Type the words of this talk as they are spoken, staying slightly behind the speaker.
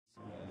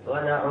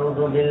ونعوذ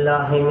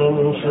بالله من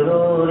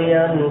شرور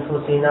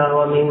أنفسنا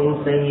ومن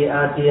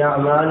سيئات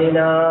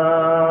أعمالنا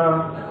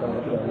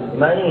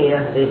من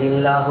يهده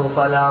الله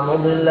فلا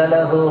مضل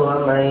له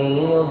ومن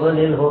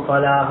يضلله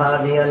فلا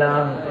هادي له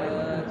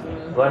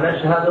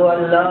ونشهد أن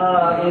لا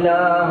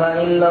إله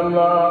إلا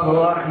الله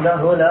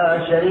وحده لا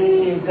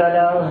شريك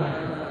له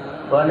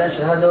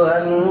ونشهد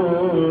أن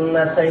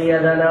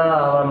سيدنا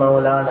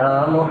ومولانا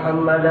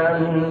محمدا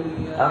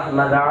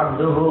أحمد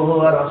عبده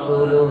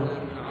ورسوله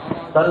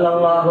صلى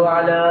الله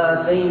على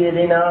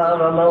سيدنا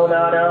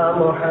ومولانا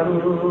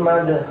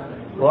محمد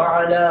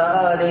وعلى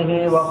آله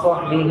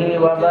وصحبه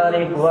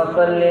وبارك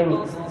وسلم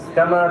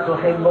كما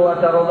تحب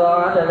وترضى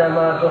عدد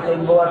ما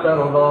تحب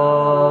وترضى.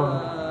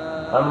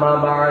 أما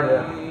بعد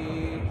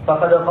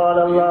فقد قال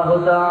الله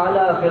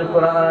تعالى في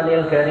القرآن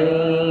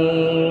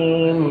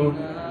الكريم: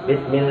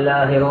 بسم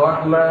الله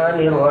الرحمن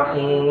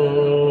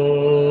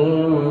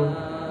الرحيم.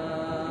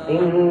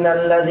 إن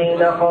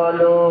الذين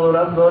قالوا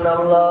ربنا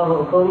الله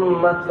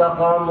ثم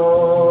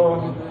استقاموا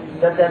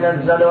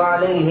تتنزل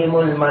عليهم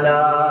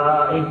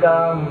الملائكة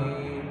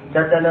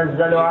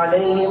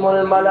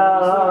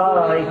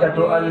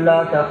ألا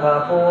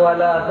تخافوا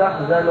ولا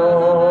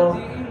تحزنوا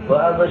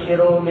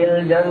وأبشروا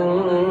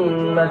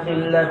بالجنة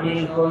التي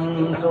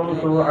كنتم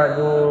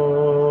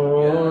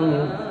توعدون.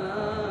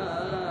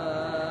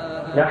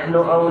 نحن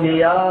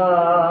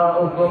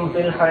أولياؤكم في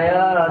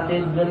الحياة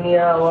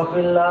الدنيا وفي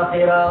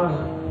الآخرة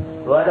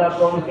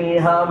ولكم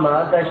فيها ما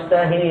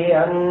تشتهي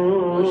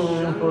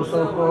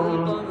أنفسكم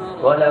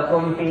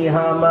ولكم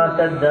فيها ما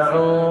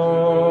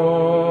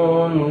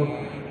تدعون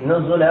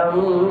نزلا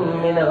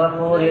من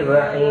غفور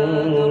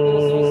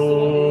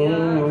رحيم.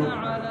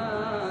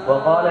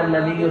 وقال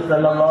النبي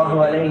صلى الله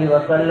عليه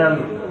وسلم: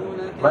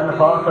 من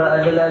خاف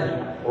أدلج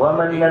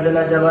ومن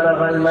ندلج بلغ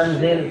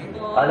المنزل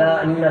ألا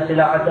إن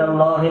سلعة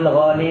الله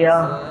الغالية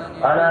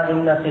ألا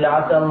إن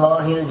سلعة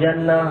الله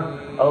الجنة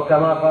أو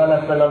كما قال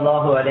صلى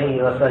الله عليه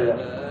وسلم.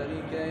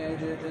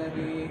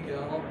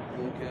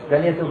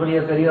 கண்ணியத்துக்குரிய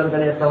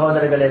பெரியோர்களே,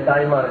 சகோதரர்களே,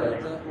 தாய்மார்களே,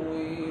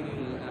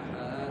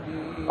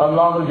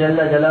 அல்லாஹு ஜல்ல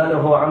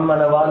ஜலாலுஹு அம்ம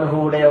நவாலுஹு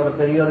உடைய ஒரு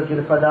பெரியோர்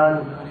கிருபைதான்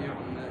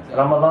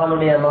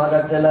ரமதானுடைய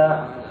மாதத்துல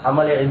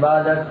அமலே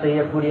இபாதத்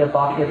செய்யக்கூடிய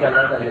பாக்கியத்தை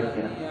எல்லாம்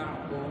தந்திருக்கிறார்.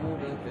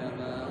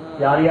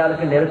 யார்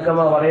யாருக்கு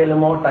நெருக்கமா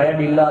வரையலுமோ,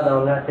 டயர்ட்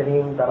இல்லாதவங்க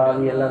தெரியும்,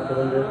 தராவி எல்லாம்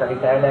திறந்து சரி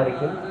டயர்டா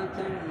இருக்கும்,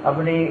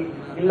 அப்படி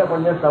இல்ல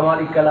கொஞ்சம்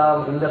சமாளிக்கலாம்,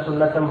 இந்த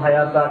சுன்னத்தம்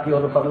ஹயாத்தாக்கி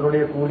ஒரு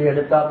பகலுடைய கூலி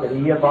எடுத்தா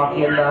பெரிய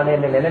பாக்கியம் தானே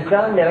என்ன நினைச்சா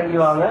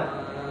இறங்கிவாங்க.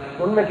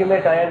 உண்மைக்குமே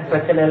டயர்ட்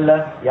பிரச்சனை இல்லை,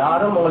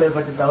 யாரும் உங்களை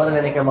பற்றி தவறு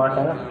நினைக்க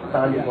மாட்டாங்க,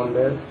 தாண்டி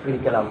கொண்டு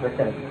பிரிக்கலாம்,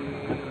 பிரச்சனை.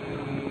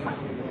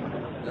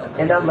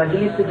 ஏன்னா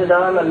மஜ்லிஸுக்கு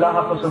தான் அல்லாஹ்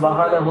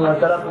சுப்ஹானஹு வ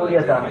தஆலா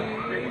கூலியத்தாங்க.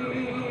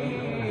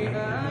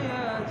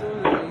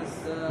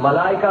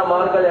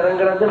 மலாய்க்காமார்கள்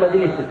இறங்குறது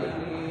மஜ்லிஸுக்கு.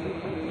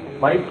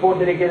 மைக்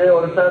போட்டிருக்கிறது,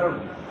 ஒருத்தர்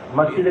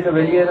மஸ்ஜிதுக்கு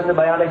வெளியே இருந்து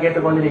பயானை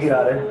கேட்டுக்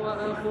கொண்டிருக்கிறாரு,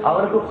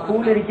 அவருக்கு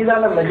கூலி இருக்குதா?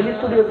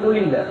 மஜ்லிஸுடைய கூலி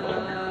இல்ல,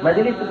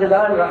 மஜ்லிஸுக்கு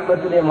தான்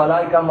ரஹ்மத்துடைய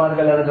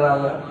மலாய்க்காமார்கள்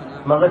இறங்குறாங்க,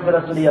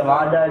 மகசுரத்துடைய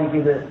வாதா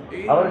இருக்குது,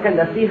 அவருக்கு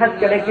நசீஹத்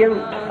கிடைக்கும்,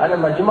 அந்த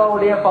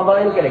மஜ்மாவுடைய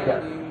பவாயும்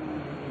கிடைக்கும்.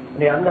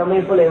 அந்த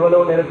அமைப்புல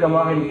எவ்வளவு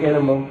நெருக்கமாக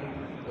இருக்கணுமோ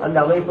அந்த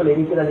அமைப்புல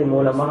இருக்கிறது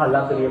மூலமாக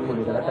அல்லாஹ் பெரிய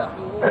கூலிகளை தான்.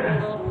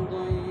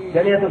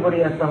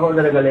 கணியத்துக்குரிய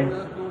சகோதரர்களே,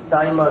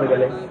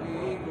 தாய்மார்களே,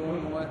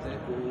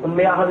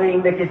 உண்மையாகவே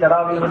இன்றைக்கு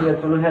தராவியுடைய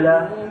தொழுகையில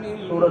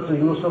சூரத்து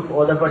யூசுப்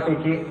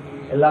ஓதப்பட்டுச்சு,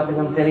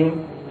 எல்லாத்துக்கும் தெரியும்.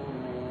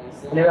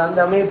 எனவே அந்த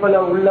அமைப்புல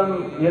உள்ளம்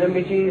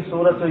விரும்பிச்சு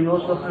சூரத்து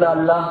யூசுப்ல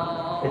அல்லாஹ்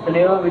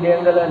எத்தனையோ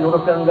விடயங்களை,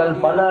 நுணுக்கங்கள்,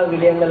 பல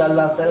விடயங்கள்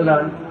அல்லாஹ்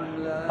செல்றான்.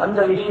 அந்த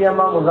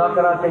விஷயமா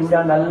முசாக்கரா செஞ்சா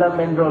நல்லம்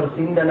என்ற ஒரு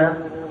சிந்தனை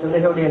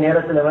தொழுகையுடைய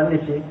நேரத்துல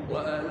வந்துச்சு.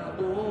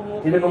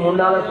 இதுக்கு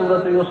முன்னால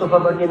சூரத்து யூசுஃபை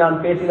பத்தி நான்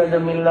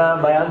பேசினதும் இல்ல,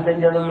 பயான்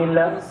செஞ்சதும் இல்ல,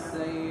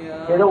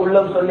 ஏதோ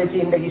உள்ளம் சொல்லிச்சு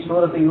இன்றைக்கு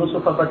சூரத்து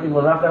யூசுஃபை பத்தி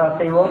முசாக்கரா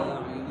செய்வோம்.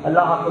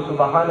 அல்லாஹ்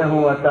சுப்ஹானஹு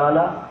வ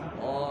தஆலா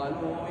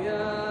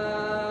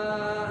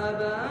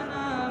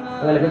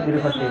உங்களுக்கு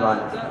திருப்ப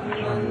செய்வாங்க.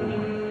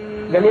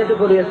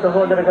 கண்ணியத்துக்குரிய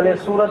சகோதரர்களே,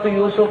 சூரத்து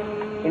யூசுப்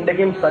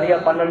இன்றைக்கும் சரியா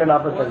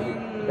 12:45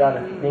 யாரு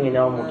நீங்க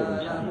ஞாபகம்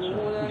போட்டுக்கீங்க.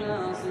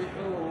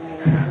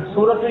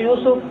 சூரத்து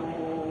யூசுப்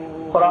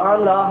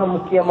குர்ஆன்ல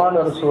முக்கியமான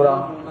ஒரு சூரா.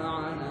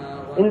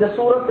 இந்த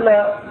சூரத்துல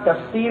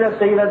தஃசீர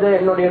செய்யறது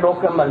என்னுடைய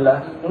நோக்கம் அல்ல.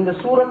 இந்த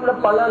சூரத்துல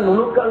பல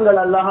நுணுக்கங்கள்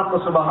அல்லாஹ்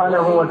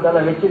சுப்ஹானஹு வ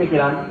தஆலா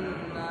வச்சிருக்கிறான்.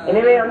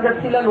 எனவே அந்த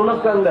சில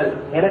நுணுக்கங்கள்,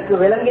 எனக்கு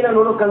விளங்கின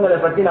நுணுக்கங்களை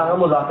பற்றி நாங்க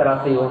முஸாக்கரா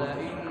செய்வோம்.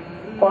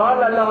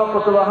 குர்ஆன் அல்லாஹ்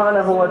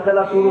சுப்ஹானஹு வ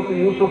தஆலா சூரத்து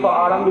யூசுஃப்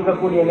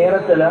ஆரம்பிக்கக்கூடிய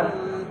நேரத்துல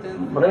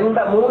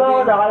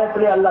மூணாவது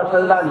ஆயத்திலே அல்லாஹ்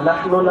சொல்றான்: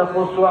 நஹ்னு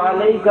நகுஸ்ஸு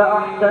அலைக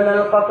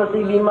அஹ்ஸனல்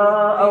கஸஸி பிமா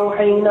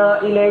அவ்ஹைனா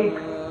இலைக்.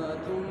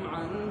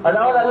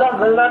 அதாவது அல்லாஹ்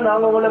சொல்றான்,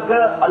 நாங்க உங்களுக்கு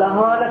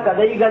அழகான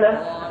கதைகளை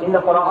இந்த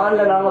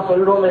குர்ஆன்ல நாங்க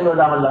சொல்றோம்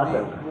என்பதாக அல்லாஹ்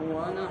சொல்றான்.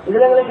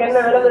 இதுல எங்களுக்கு என்ன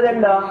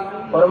விளங்குதுன்னா,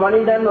 ஒரு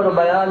மனிதன் ஒரு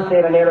பயான்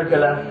செய்யற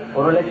நேரத்துல,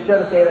 ஒரு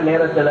லெக்சர் செய்யற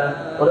நேரத்துல,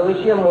 ஒரு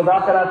விஷயம்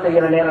முஸாக்கரா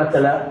செய்யற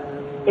நேரத்துல,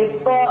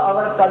 எப்ப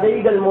அவர்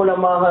கதைகள்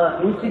மூலமாக,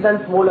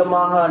 இன்சிடென்ட்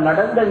மூலமாக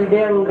நடந்த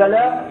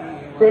விடயங்களை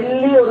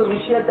சொல்லி ஒரு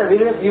விஷயத்தை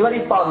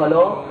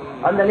விவரிப்பாங்களோ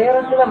அந்த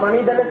நேரத்துல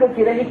மனிதனுக்கு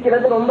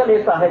கிரகிக்கிறது ரொம்ப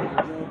லேசாக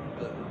இருக்கு.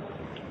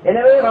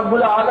 எனவே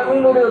ரப்புல்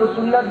ஆலமீனுடைய ஒரு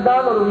சுன்னத்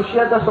தான் ஒரு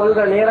விஷயத்த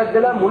சொல்ற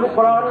நேரத்துல முழு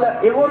குர்ஆன்ல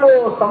எவ்வளவு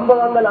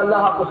சம்பவங்கள்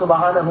அல்லாஹ்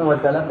சுப்ஹானஹு வ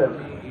தஆலா சொல்றார்.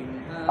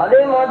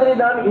 அதே மாதிரி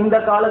தான் இந்த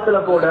காலத்துல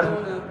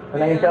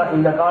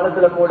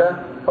கூட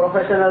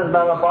ப்ரொஃபஷனல்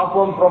நாங்க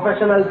பார்ப்போம்.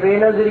 ப்ரொஃபஷனல்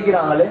ட்ரெயினர்ஸ்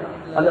இருக்கிறாங்களே,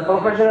 அந்த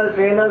ப்ரொஃபஷனல்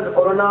ட்ரெயினர்ஸ்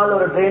ஒரு நாள்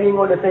ஒரு ட்ரைனிங்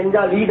ஒன்று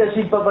செஞ்சா,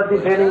 லீடர்ஷிப்பை பத்தி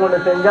ட்ரைனிங் ஒன்று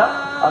செஞ்சா,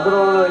 அதுல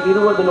ஒரு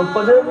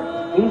 20-30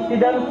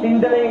 இன்சிடென்ட்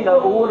சிந்தனை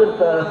ஒவ்வொரு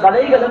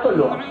கதைகளை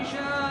சொல்லுவாங்க.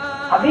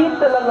 ஹபீப்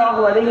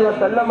ஸல்லல்லாஹு அலைஹி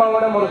வஸல்லம்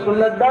அவரிடம் ஒரு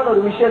சுன்னத் தான்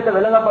ஒரு விஷயத்தை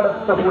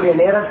விளங்கப்படுத்தக்கூடிய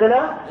நேரத்துல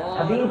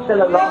ஹபீப்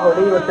ஸல்லல்லாஹு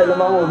அலைஹி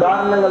வஸல்லம்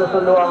உதாரணங்களை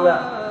சொல்லுவாங்க.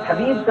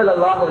 ஹபீப்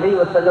ஸல்லல்லாஹு அலைஹி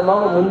வஸல்லம்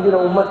முந்தின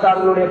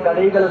உம்மத்தார்களுடைய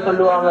கதைகளை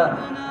சொல்லுவாங்க.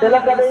 சில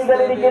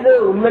கதைகள் இருக்குது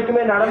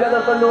உண்மைக்குமே நடந்ததை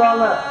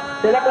சொல்லுவாங்க,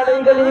 சில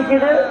கதைகள்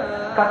இருக்குது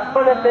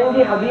கற்பனை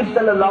செஞ்சு ஹபீப்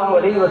ஸல்லல்லாஹு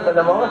அலைஹி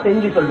வஸல்லம்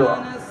செஞ்சு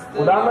சொல்லுவாங்க.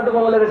 உதாரணத்துக்கு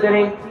உங்களுக்கு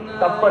தெரியும்,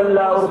 கப்பல்ல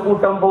ஒரு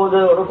கூட்டம் போகுது,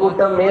 ஒரு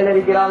கூட்டம் மேல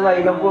இருக்கிறாங்க,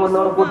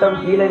 இன்னொரு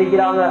கூட்டம் கீழே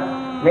இருக்கிறாங்க.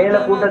 மேல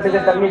கூட்டத்துக்கு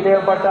தண்ணி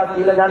தேவைப்பட்டா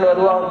கீழே தான்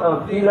வருவாங்க,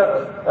 கீழே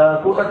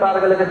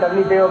கூட்டத்தார்களுக்கு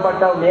தண்ணி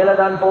தேவைப்பட்டா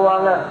மேலதான்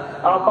போவாங்க.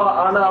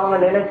 ஆனா அவங்க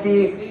நினைச்சு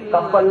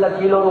கப்பல்ல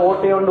கீழே ஒரு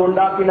ஓட்டை ஒன்று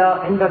உண்டாக்கினா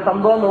இந்த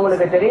சம்பவம்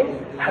உங்களுக்கு தெரியும்.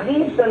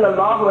 ஹபீப்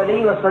ஸல்லல்லாஹு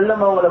அலைஹி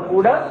வஸல்லம் அவங்களை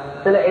கூட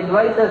சில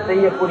அட்வைசர்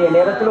செய்யக்கூடிய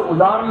நேரத்துல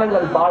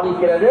உதாரணங்கள்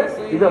பாதிக்கிறது.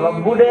 இது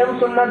ரப்புடைய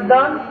சுன்னத்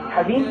தான்,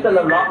 ஹபீப்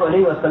ஸல்லல்லாஹு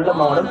அலைஹி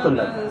வஸல்லம் அவரிடம்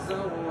சுன்னத்.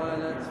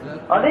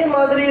 அதே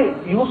மாதிரி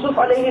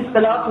யூசுப்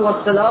அலைஹிஸ்ஸலாத்து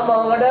வஸ்ஸலாம்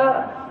அவங்களோட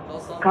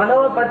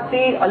கனவை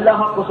பத்தி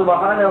அல்லாஹ்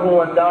சுப்ஹானஹு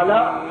வ தஆலா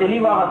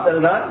தெளிவாக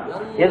சொல்றார்.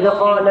 இذ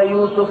قال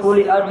يوسف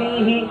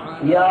لأبيه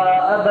يا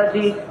أبت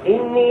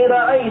إني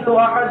رأيت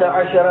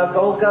 11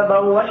 كوكبا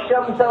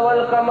والشمس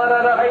والقمر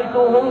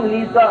رأيتهم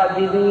لي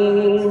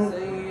ساجدين.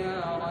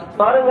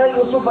 பாருங்க,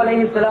 யூசுப்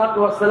அலைஹிஸ்ஸலாத்து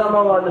வஸ்ஸலாம்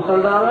அவங்க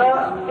சொல்றாங்க,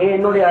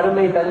 என்னுடைய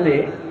அருமை தந்தை,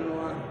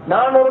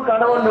 நான் ஒரு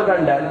கனவு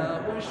கண்டேன்.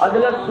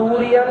 அதுல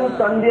சூரியன்,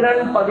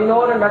 சந்திரன்,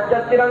 11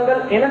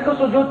 நட்சத்திரங்கள் எனக்கு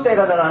சுஜூத்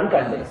செய்றத நான்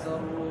கண்டேன்.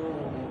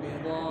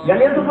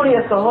 கணேசனுடைய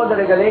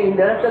சகோதரர்களே, இந்த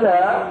இடத்துல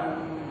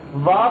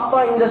வாப்பா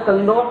இந்த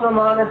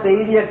சந்தோஷமான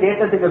செய்தியை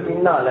கேட்டதுக்கு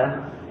பின்னால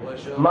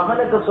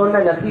மகனுக்கு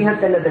சொன்ன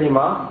நசீஹத் என்ன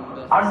தெரியுமா?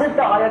 அடுத்த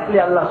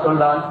ஆயத்துல அல்லாஹ்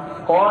சொல்றான்,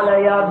 قال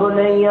يا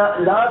بني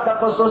لا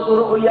تقصص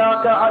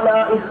رؤياك على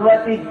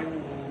إخوتك.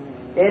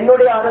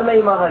 என்னுடைய அருமை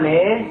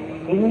மகனே,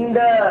 இந்த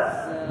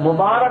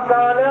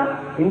முபாரக்கான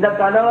இந்த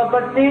கனவை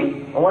பற்றி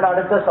உங்களோட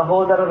அடுத்த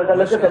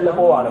சகோதரர்களுக்கு செல்ல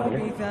போவார்கள்.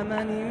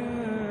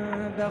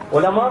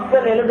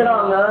 உலமாக்கள்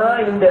எழுதுறாங்க,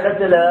 இந்த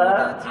இடத்துல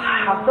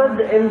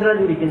ஹசத்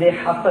என்றது இருக்குது.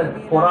 ஹசத்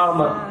பொறாம.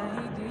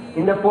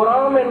 இந்த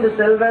பொறாம என்று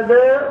செல்வது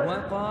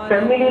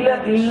ஃபேமிலியில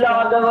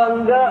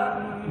இல்லாதவங்க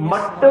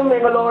மட்டும்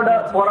எங்களோட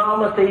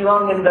பொறாம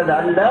செய்வாங்கன்றது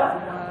அல்ல,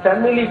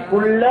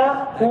 ஃபேமிலிக்குள்ள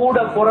கூட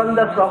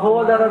பிறந்த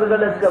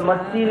சகோதரர்களுக்கு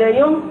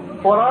மத்தியிலையும்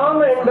பொறாம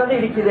என்பது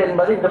இருக்குது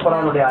என்பது இந்த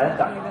குர்ஆனுடைய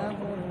ஆயத்தான்.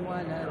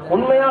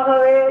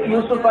 உண்மையாகவே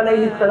யூசுப்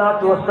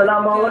அலைஹிஸ்ஸலாத்து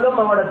வஸ்ஸலாம் அவங்களும்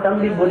அவரோட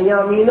தம்பி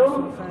புன்யாமீனும்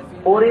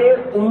ஒரே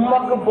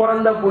உம்மக்கு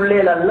பிறந்த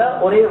புள்ளேல் அல்ல,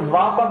 ஒரே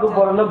வாப்பாக்கு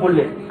பிறந்த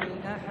புள்ளே.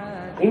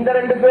 இந்த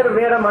 2 பேர்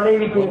வேற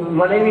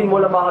மனைவியின்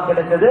மூலமாக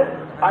கிடைச்சது.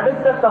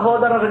 அடுத்த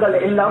சகோதரர்கள்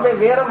எல்லாமே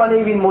வேற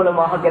மனைவியின்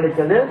மூலமாக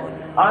கிடைச்சது.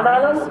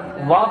 ஆனாலும்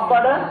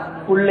வாப்பட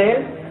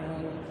புள்ளேல்.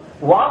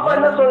 வாப்பா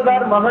என்ன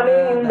சொல்றார், மகனே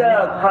இந்த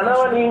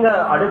கனவை நீங்க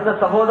அடுத்த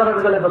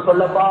சகோதரர்களுக்கு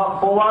சொல்ல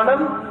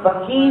போவானம்,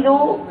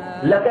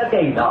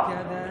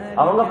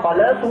 அவங்க பல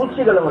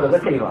சூழ்ச்சிகளை உங்களுக்கு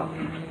செய்வாங்க.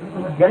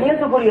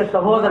 கண்ணியத்துக்குரிய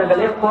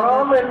சகோதரர்களே,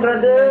 பொறாம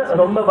என்றது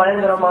ரொம்ப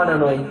பயங்கரமான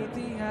நோய்.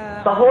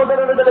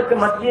 சகோதரர்களுக்கு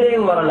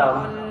மத்தியிலையும் வரலாம்.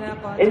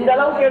 எந்த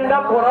அளவுக்கு என்றா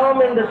பொறாம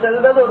என்று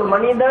செல்வது, ஒரு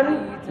மனிதன்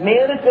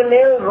நேருக்கு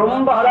நேர்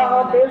ரொம்ப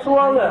அழகா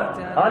பேசுவாங்க,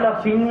 ஆனா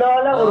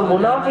பின்னால ஒரு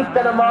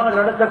முனாஃபிக்தனமாக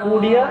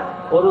நடத்தக்கூடிய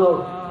ஒரு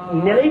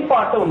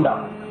நிலைப்பாட்டு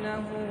உண்டாகும்.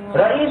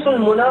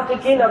 ரயீசுல்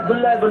முனாஃபிகீன்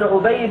அப்துல்லா இப்னு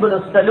உபை இப்னு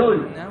சலூல்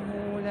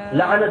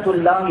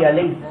லஅனத்துல்லாஹி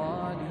அலைஹி.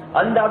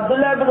 அந்த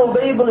அப்துல்லா இப்னு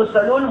உபை இப்னு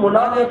சலூல்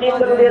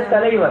முனாஃபிகீன்களுடைய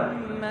தலைவர்.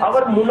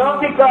 அவர்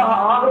முனாஃபிக்காக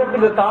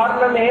ஆகிறதுக்கு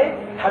காரணமே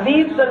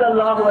ஹபீப்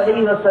ஸல்லல்லாஹு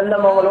அலைஹி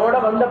வஸல்லம் அவங்களோட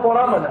வந்த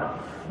பொறாம.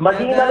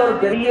 மதீனால ஒரு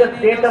பெரிய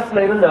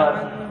ஸ்டேட்டஸ்ல இருந்தவர்,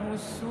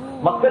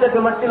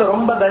 மக்களுக்கு மத்தியில்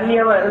ரொம்ப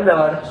கண்ணியமா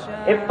இருந்தவர்.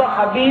 எப்ப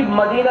ஹபீப்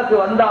மதீனாக்கு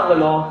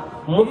வந்தாங்களோ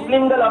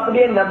முஸ்லிம்கள்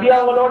அப்படியே நபி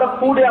அவங்களோட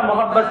கூட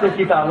மஹப்பத்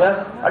வச்சுட்டாங்க.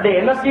 அது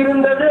எனக்கு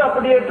இருந்தது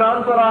அப்படியே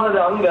டிரான்ஸ்பர் ஆகுது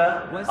அங்க.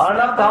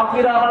 ஆனா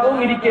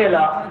காபிராகவும்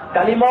இருக்கலாம்,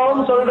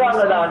 கலிமாவும்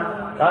சொல்றாங்க தான்.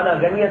 ஆனா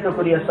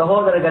கண்ணியத்துக்குரிய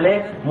சகோதரர்களே,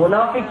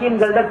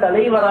 முனாஃபிகீன்களோட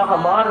தலைவராக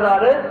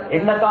மாறுறாரு.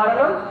 என்ன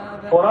காரணம்?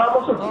 பொறாம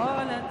சுத்தி.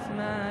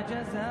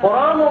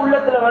 பொறாம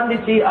உள்ளத்துல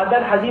வந்துச்சு.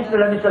 அதன் ஹதீஸ்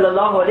நபி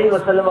ஸல்லல்லாஹு அலைஹி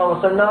வஸல்லம் அவங்க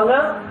சொன்னாங்க,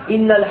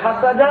 இன்னல்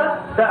ஹஸத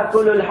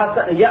தஅகுலுல்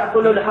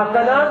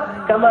ஹஸனாத்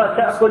கமா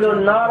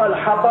தஅகுலுன் நாரல்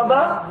ஹபப.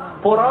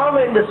 பொறாம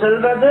என்று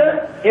சொல்றது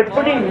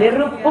எப்படி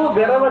நெருப்பு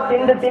விரவ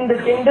திண்டு திண்டு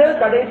திண்டு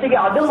கடைசிக்கு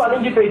அதுவும்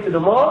அழிஞ்சு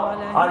போயிடுமோ,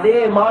 அதே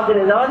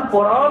மாதிரிதான்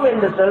பொறாம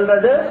என்று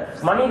சொல்றது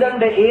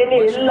மனிதண்ட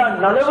ஏனைய எல்லா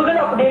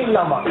நனவுகளும் அப்படியே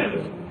இல்லாம.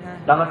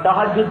 நாங்க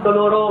தஹஜ்ஜுத்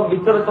தொழுறோம்,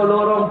 வித்ர்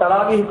தொழுறோம்,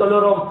 தராவீஹ்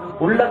தொழுறோம்,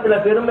 உள்ளத்துல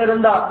பெருமை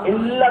இருந்தா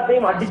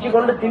எல்லாத்தையும் அடிச்சு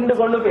கொண்டு திண்டு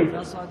கொண்டு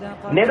போயிடுச்சு.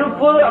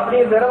 நெருப்பு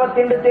அப்படியே விரவ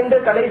திண்டு திண்டு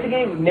கடைசிக்கு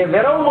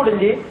விரவு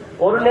முடிஞ்சு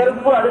ஒரு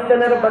நெருப்பு அடுத்த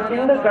நெருப்பை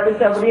திண்டு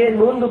கடைசி அப்படியே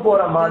நூந்து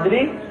போற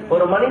மாதிரி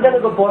ஒரு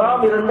மனிதனுக்கு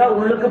பொறாம இருந்தா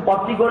உள்ளுக்கு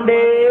பத்தி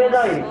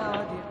கொண்டேதான் இருக்கு.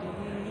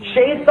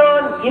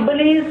 ஷைத்தான்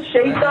இப்லீஸ்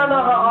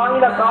ஷைத்தானாக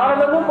ஆகின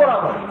காரணமும்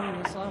பொறாம.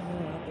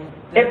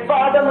 எப்ப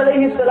ஆதம்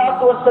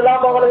அலைஹிஸ்ஸலாத்து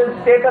வஸ்ஸலாம் அவங்களுக்கு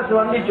ஸ்டேட்டஸ்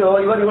வந்துச்சோ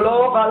இவர்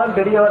இவ்வளவு காலம்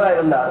பெரியவரா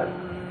இருந்தாரு.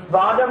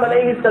 ஆதம்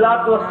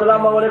அலைஹிஸ்ஸலாத்து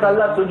வஸ்ஸலாம் அவங்களுக்கு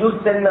அல்லாஹ்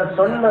சுஜூத்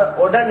சொன்ன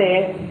உடனே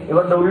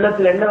இவருடைய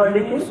உள்ளத்துல என்ன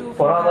வந்துச்சு?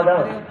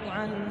 பொறாமதான்.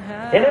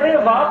 எனவே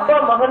வாப்பா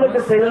மகனுக்கு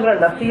செல்ற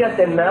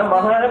நசியத் என்ன?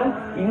 மகன்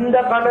இந்த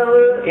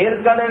கனவு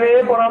ஏற்கனவே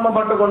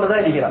பொறாமப்பட்டு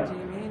கொண்டுதான் இருக்கிறான்.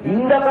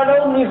 இந்த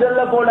கனவு நீ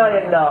சொல்ல போனா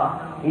என்ன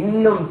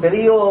இன்னும்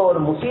பெரிய ஒரு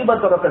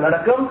முசீபத்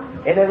நடக்கும்.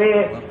 எனவே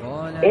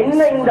என்ன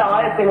இந்த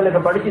ஆயத்தை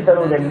எங்களுக்கு படிச்சு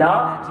தருவதுன்னா,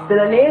 சில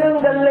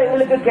நேரங்கள்ல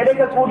எங்களுக்கு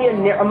கிடைக்கக்கூடிய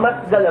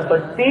நிஅமத்களை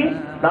பத்தி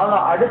நாங்க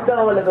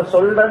அடுத்தவங்களுக்கு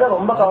சொல்றத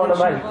ரொம்ப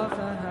கவனமா இருக்கு.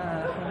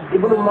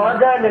 இப்னு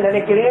மாஜா என்று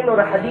நினைக்கிறேன்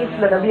ஒரு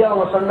ஹதீஸ்ல நபி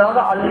அவங்க சொன்னாங்க,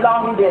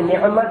 அல்லாஹ்வுடைய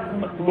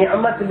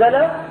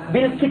நிஅமத்களை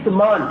பில்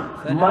கித்மான்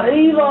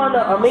மறைவான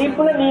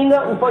அமைப்புல நீங்க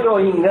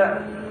உபயோகிங்க.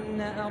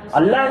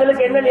 அல்லாஹ்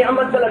எங்களுக்கு என்ன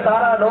நியமத்துல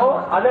தாரானோ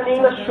அதை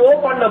நீங்க ஷோ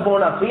பண்ண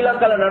போனா,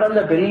 ஸ்ரீலங்கால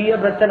நடந்த பெரிய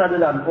பிரச்சனை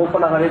அதுதான்.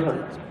 ஓப்பனாகவே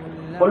சொல்ல,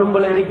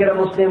 கொழும்புல இருக்கிற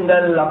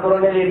முஸ்லிம்கள்,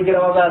 அப்புறம்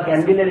இருக்கிறவங்க,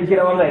 கேண்டில்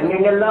இருக்கிறவங்க,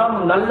 எங்கெங்கெல்லாம்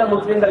நல்ல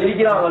முஸ்லிம்கள்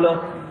இருக்கிறாங்களோ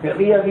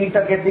பெரிய வீட்டை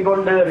கட்டி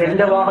கொண்டு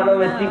 2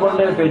 வாகனம்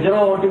வச்சுக்கொண்டு பெஜரோ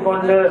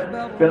ஓட்டிக்கொண்டு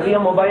பெரிய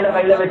மொபைல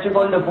கையில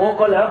வச்சுக்கொண்டு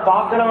போக்கல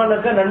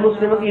பாக்குறவனுக்கு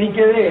நன்முஸ்லிமுக்கு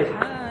இருக்கவே.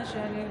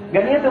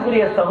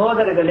 கண்ணியத்துக்குரிய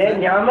சகோதரர்களே,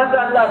 நியமத்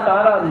அல்லாஹ்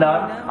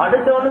தாராந்தான்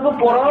அடுத்தவனுக்கு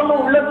பொறாம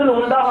உள்ளத்தில்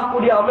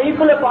உண்டாகக்கூடிய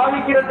அமைப்புல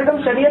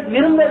பாவிக்கிறதுக்கும் ஷரியத்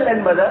விரும்பல்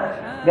என்பதை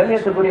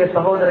கண்ணியத்துக்குரிய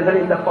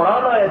சகோதரர்கள் இந்த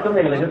பொறாமாயத்தும்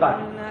எங்களுக்கு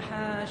காட்டும்.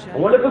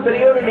 உங்களுக்கு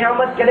பெரிய ஒரு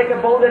நியமத் கிடைக்க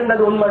போகுது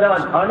என்பது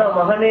உண்மைதான். ஆனா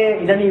மகனே,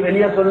 இதை நீ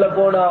வெளியே சொல்ல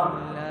போனா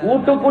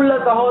வீட்டுக்குள்ள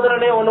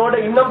சகோதரனே உன்னோட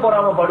இன்னும்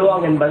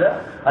பொறாமப்படுவாங்க என்பதை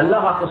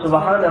அல்லாஹ்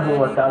சுப்ஹானஹு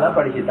வ தஆலா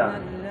படிச்சுட்டாங்க.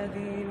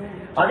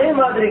 அதே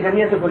மாதிரி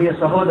கண்ணியத்துக்குரிய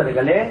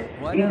சகோதரர்களே,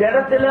 இந்த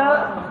இடத்துல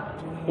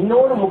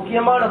இன்னொரு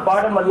முக்கியமான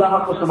பாடம் அல்லாஹ்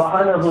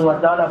சுப்ஹானஹு வ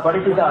தஆலா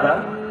படிச்சுட்டாரா.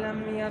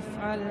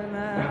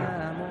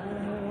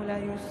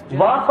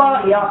 வாப்பா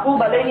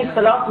யாக்கூப்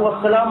அலைஹிஸ்ஸலாத்து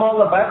வஸ்ஸலாம்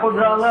அவங்க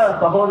பயப்படுறாங்க.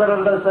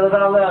 சகோதரர்கள்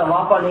சொல்றாங்க,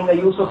 வாப்பா நீங்க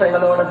யூசுப்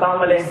எங்களோட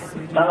தாங்களே,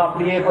 நாங்க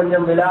அப்படியே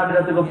கொஞ்சம்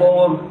விளையாடுறதுக்கு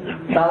போவோம்,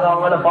 நாங்க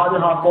அவங்கள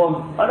பாதுகாப்போம்.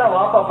 ஆனா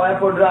வாப்பா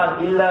பயப்படுறார்,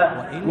 இல்ல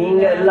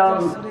நீங்க எல்லாம்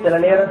சில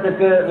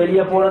நேரத்துக்கு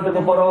வெளியே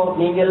போனதுக்கு போறோம்,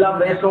 நீங்க எல்லாம்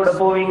ரேஸோட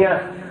போவீங்க,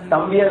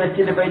 தம்பிய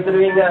வச்சுட்டு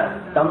போய்த்துருவீங்க,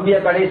 தம்பிய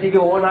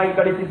கடைசிக்கு ஓனாய்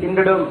கடைசி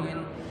தின்றுடும்.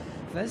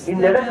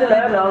 இந்த இடத்துல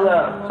நாங்க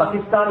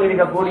பாகிஸ்தான்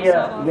இருக்கக்கூடிய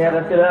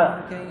நேரத்துல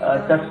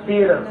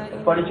தஃப்சீர்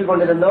படிச்சு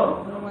கொண்டிருந்தோம்.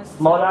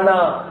 மௌலானா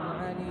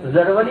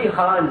ஜர்வலி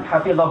கான்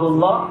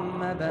ஹஃபிதஹுல்லாஹ்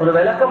ஒரு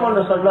விளக்கம்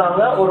ஒன்று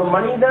சொன்னாங்க. ஒரு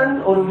மனிதன்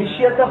ஒரு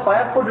விஷயத்தை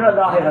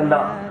பயப்படுறதாக இருந்தா,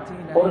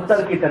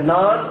 ஒருத்தர் கிட்ட,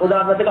 நான்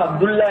உதாரணத்துக்கு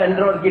அப்துல்லா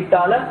என்றவர்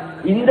கிட்டால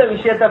இந்த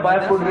விஷயத்த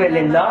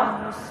பயப்படுறேன்னா,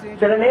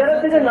 சில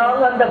நேரத்துக்கு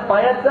நாங்க அந்த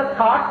பயத்தை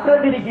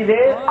காட்டுறது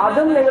இருக்குதே,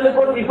 அதுவும்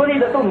எங்களுக்கு ஒரு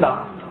விபரீதத்தை உண்டா.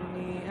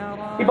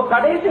 இப்ப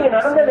கடைசிக்கு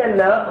நடந்தது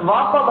என்ன?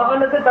 வாப்பா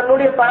மகனுக்கு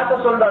தன்னுடைய பயத்தை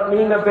சொல்றான்,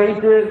 நீங்க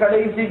போயிட்டு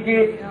கடைசிக்கு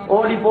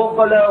ஓடி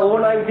போக்கல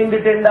ஓனாய்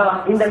திண்டுட்டேன்டா.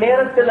 இந்த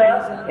நேரத்துல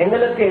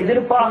எங்களுக்கு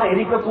எதிர்ப்பாக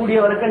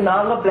இருக்கக்கூடியவருக்கு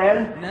நாங்க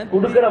பிளான்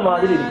கொடுக்கிற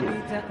மாதிரி இருக்கு.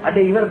 அது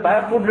இவர்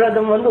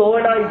பயப்படுறதும்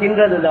ஓனாய்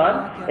தின்றதுதான்.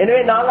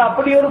 எனவே நாங்க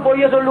அப்படி ஒரு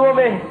பொய்ய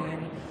சொல்லுவோமே.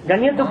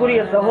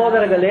 கண்ணியத்துக்குரிய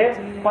சகோதரர்களே,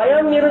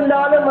 பயம்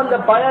இருந்தாலும் அந்த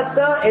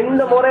பயத்தை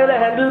எந்த முறையில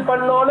ஹேண்டில்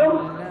பண்ணாலும்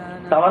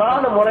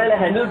தவறான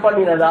முறையில ஹேண்டில்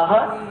பண்ணினதாக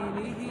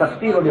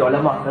தஃப்சீருடைய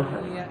உலமாக்கள்.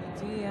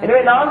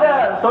 எனவே நாங்க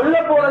சொல்ல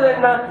போறது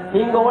என்ன?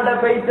 நீங்க ஓட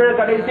போயிட்டு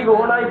கடைசிக்கு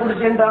ஓனாய்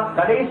குடிச்சேன்டா,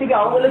 கடைசிக்கு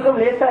அவங்களுக்கும்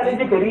லேசா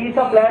அடிச்சு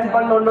பெரியசா பிளான்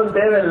பண்ண ஒன்றும்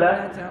தேவையில்லை.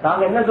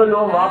 நாங்க என்ன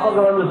சொல்லுவோம்?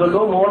 வாப்பக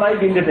சொல்லுவோம்,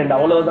 ஓனாய் திண்டுட்டேன்டா,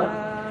 அவ்வளவுதான்.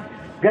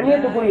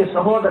 கண்ணியத்துக்குரிய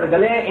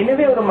சகோதரர்களே,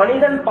 எனவே ஒரு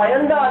மனிதன்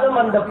பயந்தாலும்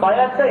அந்த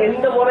பயத்தை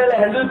எந்த முறையில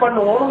ஹேண்டில்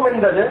பண்ணுவோம்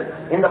என்பது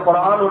இந்த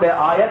குர்ஆனுடைய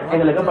ஆயத்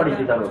எங்களுக்கு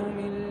படிச்சு தரும்.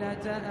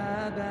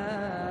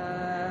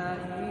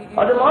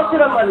 அது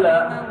மாத்திரம் அல்ல,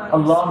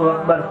 அல்லாஹு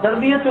அக்பர்,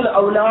 தர்பியத்துல்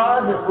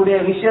அவுலாத் உடைய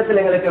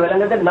விஷயத்துல எங்களுக்கு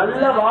விளங்குது.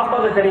 நல்ல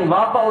வாப்பாக தெரியும்,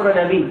 வாப்பா ஒரு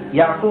நபி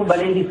யாக்கூப்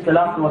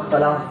அலைஹிஸ்ஸலாத்து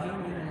வஸ்ஸலாம்.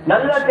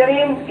 நல்லா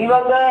தெரியும்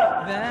இவங்க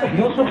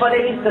யூசுப்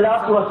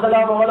அலைஹிஸ்ஸலாத்து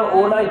வஸ்ஸலாம் அவங்கள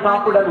ஓனாய்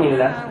சாப்பிடவும்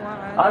இல்லை.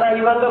 ஆனா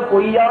இவங்க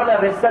பொய்யான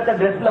ரத்தத்தை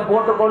ட்ரெஸ்ல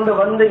போட்டு கொண்டு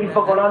வந்து இப்ப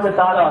கொண்டாந்து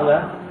தாராங்க.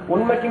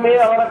 உண்மைக்குமே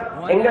அவரை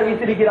எங்க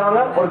வீசிருக்கிறாங்க?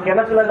 ஒரு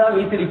கிணத்துலதான்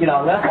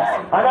வீசிருக்கிறாங்க.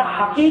 ஆனா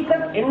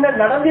ஹகீகத் என்ன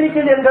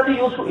நடந்திருக்குது என்றது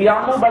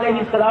யாக்கூப்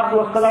அலைஹிஸ்ஸலாத்து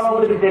வஸ்ஸலாம்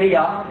அவங்களுக்கு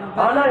தெரியா.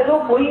 ஆனா ஏதோ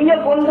பொய்ய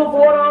கொண்டு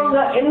போறாங்க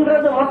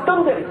என்றது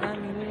மட்டும் தெரியும்.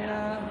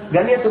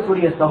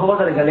 கண்ணியத்துக்குரிய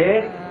சகோதரர்களே,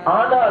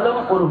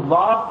 ஆனாலும் ஒரு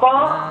வாப்பா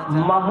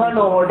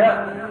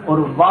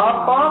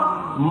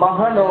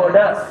மகனோட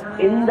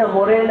இந்த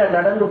முறையில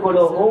நடந்து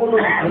கொள்ளணும்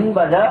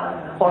என்பதை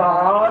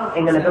குர்ஆன்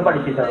எங்களுக்கு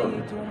படிச்சு தரும்.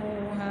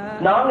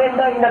 நாங்க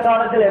இந்த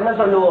காலத்துல என்ன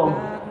சொல்லுவோம்?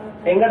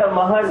 எங்கட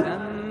மகன்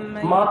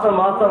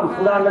மாசம்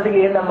உதாரணத்துக்கு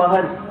என்ன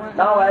மகன்,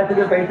 நான்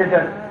வயசுக்கு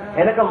போயிட்டுட்டேன்,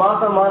 எனக்கு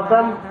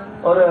மாசம்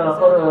ஒரு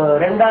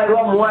 2000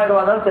 ரூபாய் 3000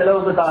 ரூபாய் தான்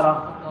செலவுக்கு தாரான்.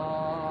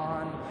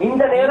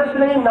 இந்த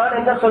நேரத்திலையும் நான்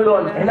என்ன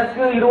சொல்லுவேன்,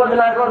 எனக்கு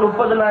 20,000 ரூபாய்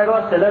 30,000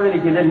 ரூபாய்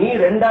செலவழிக்குது, நீ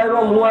 2,000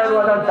 ரூபாய் 3,000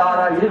 ரூபாய் தான்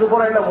தாரா, இதுக்கு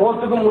போற என்ன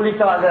மோத்துக்கு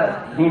முழிக்காத,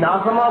 நீ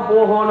நாசமா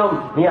போகணும்,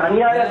 நீ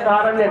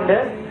அநியாயக்காரன் என்று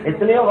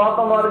எத்தனையோ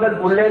வாப்பமார்கள்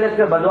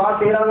பிள்ளைகளுக்கு பதுவா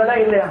செய்யறாங்களா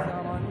இல்லையா?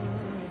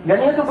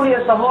 கணியத்துக்குரிய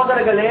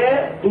சகோதரர்களே,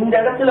 இந்த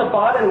இடத்துல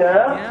பாருங்க,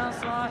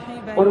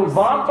 ஒரு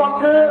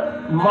வாப்பாக்கு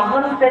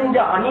மகன் செஞ்ச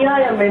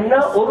அநியாயம் என்ன,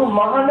 ஒரு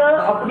மகனை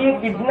அப்படியே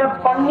கிட்னாப்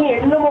பண்ணி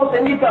என்னமோ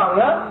செஞ்சிட்டாங்க,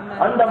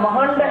 அந்த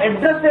மகன்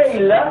அட்ரஸே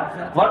இல்ல,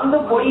 வந்து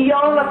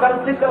பொய்யான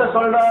கருத்துக்களை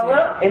சொல்றாங்க,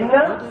 என்ன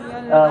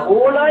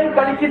ஓலாய்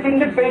கடிச்சு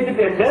திண்டு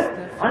பேசிட்டு.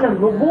 ஆனா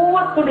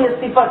நுபுவத்துடைய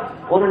சிஃபத்,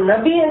 ஒரு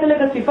நபி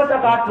எங்களுக்கு சிஃபத்தை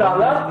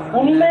காட்டுறாங்க.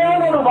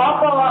 உண்மையான ஒரு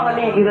வாப்பாவாக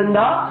நீ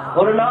இருந்தா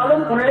ஒரு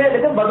நாளும்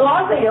பிள்ளைகளுக்கு பதுவா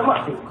செய்ய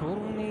மாட்டேன்.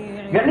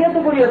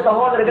 கண்ணியத்துக்குரிய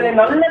சகோதரர்களை,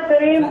 நல்ல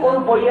தெரியும் ஒரு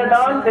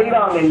பொய்யதான்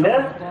செய்யறாங்க என்று,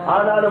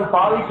 ஆனாலும்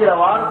பாவிக்கிற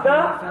வார்த்தை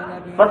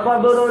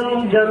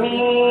ஃபஸபுருன்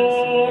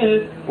ஜமீல்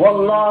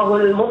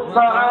வல்லாஹுல்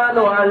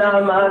முஸ்தஆனு அலா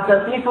மா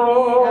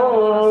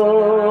தஸிஃபூன்.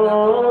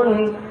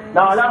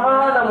 நான்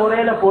அழகான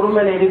முறையில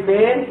பொறுமையில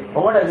இருப்பேன்,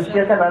 உங்களோட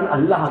விஷயத்தை நான்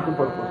அல்லாஹ்வுக்கு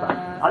பொறுப்புதான்,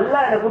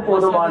 அல்லாஹ் எனக்கு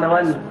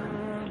போதுமானவன்.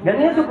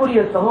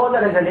 கண்ணியத்துக்குரிய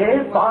சகோதரர்களே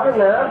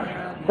பாருங்க,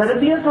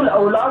 தர்பியத்துல்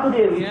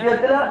அவுலாதுடைய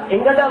விஷயத்துல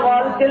எங்கட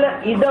வாழ்க்கையில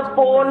இத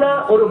போல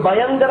ஒரு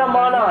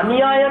பயங்கரமான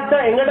அநியாயத்தை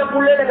எங்கட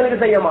பிள்ளைகள்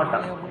எங்களுக்கு செய்ய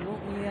மாட்டாங்க.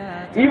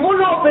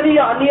 இவ்வளவு பெரிய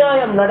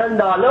அநியாயம்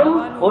நடந்தாலும்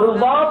ஒரு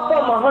வாப்ப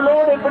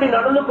மகனோடு எப்படி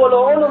நடந்து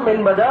கொள்ளணும்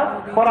என்பதை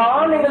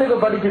குர்ஆன் எங்களுக்கு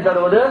படிச்சு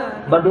தருவது.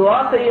 பதுவா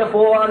செய்ய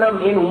போவானம்,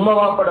 என் உம்மா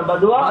வாப்பட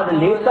பதுவா அது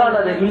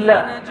லேசானது இல்ல.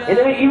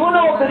 எனவே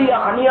இவ்வளவு பெரிய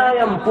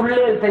அநியாயம்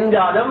புள்ளே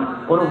செஞ்சாலும்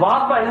ஒரு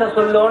வாப்பா என்ன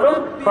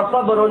சொல்லணும்,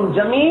 ஃபஸபுருன்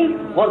ஜமீல்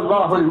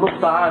வல்லாஹுல்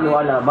முஸ்தஆனு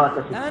அலா மா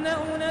தஸிஃபூன்.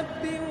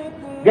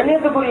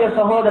 கண்ணியத்துக்குரிய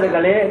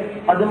சகோதரர்களே,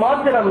 அது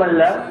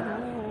மாத்திரமல்ல,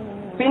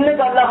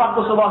 பின்னுக்கு அல்லாஹ்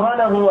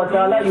சுப்ஹானஹு வ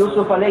தஆலா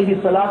யூசுப்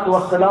அலைஹிஸ்ஸலாத்து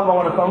வஸ்ஸலாம்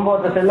அவரோட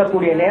சம்பவத்தை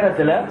செல்லக்கூடிய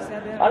நேரத்துல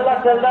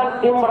அல்லாஹ் சொல்றான்,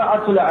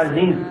 இம்ரஅத்துல்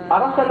அஸீஸ்,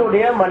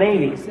 அரசனுடைய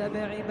மனைவி,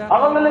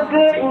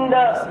 அவங்களுக்கு இந்த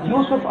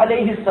யூசுப்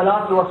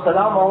அலைஹிஸ்ஸலாத்து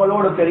வஸ்ஸலாம்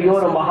அவளோட பெரிய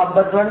ஒரு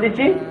மஹப்பத்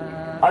வந்துச்சு.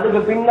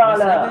 அதுக்கு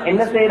பின்னால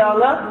என்ன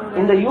செய்யறாங்க,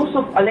 இந்த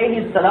யூசுப்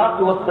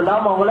அலைஹிஸ்ஸலாத்து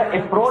வஸ்ஸலாம் அவங்கள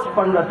அப்ரோச்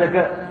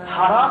பண்றதுக்கு,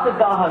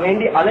 ஹராத்துக்காக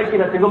வேண்டி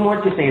அழைக்கிறதுக்கு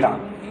முயற்சி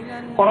செய்யறாங்க.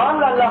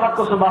 குர்ஆன்ல அல்லாஹ்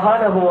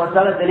சுப்ஹானஹு வ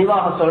தஆலா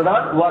தெளிவாக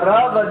சொல்றான்,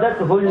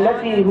 வராவதத்ஹு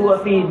அல்லதி ஹுவ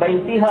ஃபீ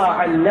பைத்திஹா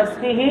அன்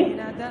நஃப்ஸிஹி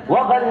வ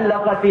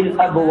கல்லகத்தில்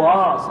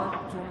அப்வாப்.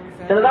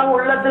 சொல்றாங்க,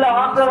 உள்ளத்துல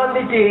ஆசை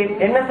வந்துச்சு,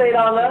 என்ன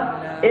செய்யறாங்க,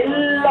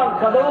 எல்லா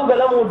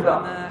கதவுகளும்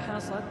மூடுறாங்க.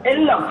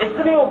 எல்லாம்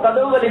எத்தனையோ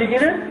கதவுகள்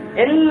இருக்குது,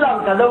 எல்லா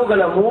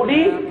கதவுகளை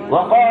மூடி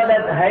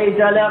வகாலத்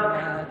ஹைஜலக்,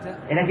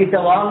 எனக்கிட்ட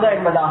வாங்க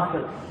என்பதாக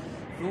சொல்றாங்க.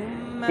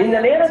 இந்த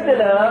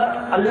நேரத்துல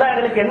அல்லாஹ்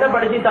எங்களுக்கு என்ன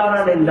படிச்சு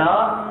தாரான்னா,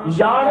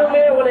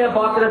 யாருமே உங்களைய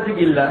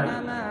பாக்குறதுக்கு இல்ல,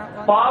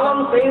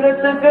 பாவம்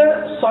செய்யறதுக்கு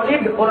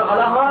சாலிட் ஒரு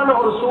அழகான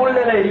ஒரு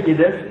சூழ்நிலை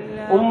இருக்குது.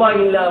 உம்மா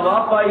இல்ல,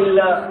 வாப்பா இல்ல,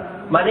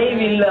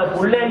 மனைவி இல்ல,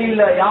 பிள்ளைகள்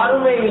இல்ல,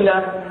 யாருமே இல்ல.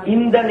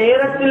 இந்த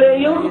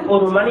நேரத்திலேயும்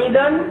ஒரு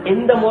மனிதன்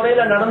எந்த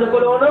முறையில நடந்து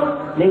கொள்ளணும்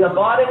நீங்க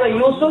பாருங்க.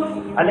 யூசுப்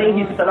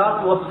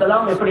அலைஹிஸ்ஸலாத்து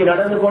வஸ்ஸலாம் எப்படி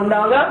நடந்து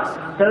கொண்டாங்க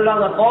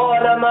சொல்றாங்க,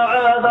 قال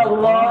معاذ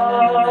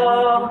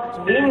الله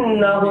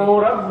إنه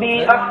ربي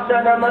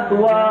أحسن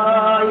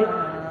مثواي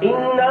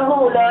إنه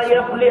لا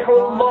يفلح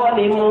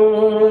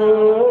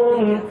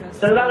الظالمون.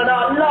 சொல்றாங்க,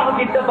 நான் அல்லாஹ்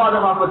கிட்ட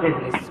பாதுகாப்பு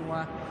தேடுறேன்.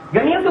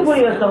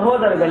 கண்ணியத்துக்குரிய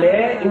சகோதரர்களே,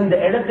 இந்த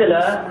இடத்துல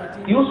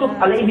யூசுப்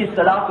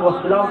அலைஹிஸ்ஸலாத்து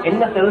வஸ்ஸலாம்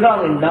என்ன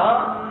சொல்றாங்கன்னா,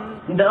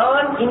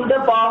 நான் இந்த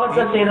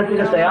பாவத்தை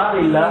செய்யறதுக்கு தயார்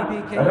இல்ல,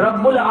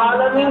 ரப்புல்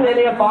ஆலமீன்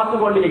என்னைய பார்த்து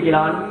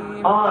கொண்டிருக்கிறான்.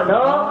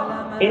 ஆனா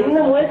என்ன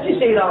முயற்சி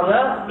செய்யறாங்க,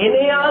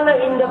 என்னையால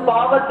இந்த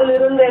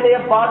பாவத்திலிருந்து என்னைய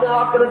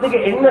பாதுகாக்கிறதுக்கு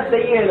என்ன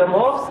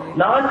செய்யணுமோ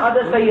நான்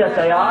அதை செய்ய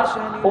தயார்.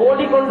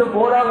 ஓடிக்கொண்டு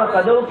போறாங்க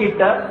கதவு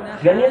கிட்ட.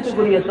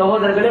 கண்ணியத்துக்குரிய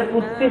சகோதரர்களே,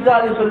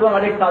 புத்திசாலி சொல்லுவாங்க,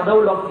 அடே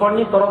கதவு லாக்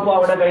பண்ணி திறப்பா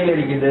அவட கையில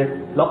இருக்குது,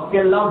 லாக்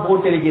எல்லாம்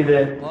போட்டு இருக்குது,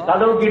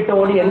 கதவு கிட்ட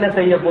ஓடி என்ன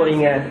செய்ய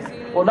போறீங்க?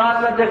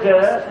 உதாரணத்துக்கு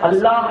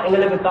அல்லாஹ்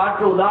எங்களுக்கு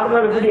காட்டுற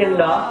உதாரணம் எப்படி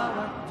என்றா,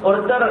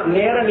 ஒருத்தர்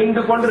நேரம்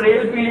நின்று கொண்டு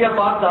ரயில் பீலிய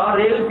பார்த்தா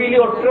ரயில் பீலி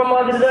ஒட்டுற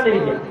மாதிரி தான்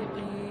இருக்கு.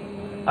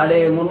 அடே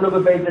முன்னுக்கு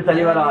போயிட்டு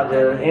சரி வராது,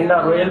 என்ன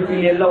ரயில்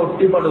பீலி எல்லாம்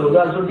ஒட்டிப்படுவது,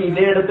 அது சொல்லி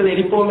இதே இடத்துல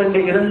இருப்போம்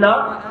என்று இருந்தா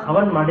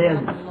அவன் மடையன்.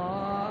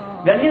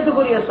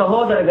 கண்ணியத்துக்குரிய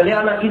சகோதரர்களே,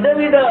 ஆனா இதை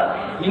விட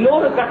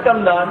இன்னொரு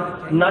கட்டம் தான்,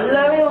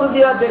 நல்லாவே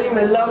உறுதியா தெரியும்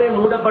எல்லாமே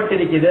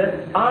மூடப்பட்டிருக்குது.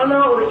 ஆனா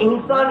ஒரு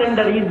இன்சான்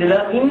என்ற ரீதியில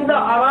இந்த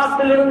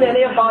அராத்திலிருந்து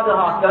என்னைய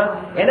பாதுகாக்க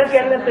எனக்கு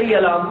என்ன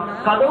செய்யலாம்?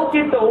 கதவு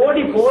கிட்ட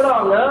ஓடி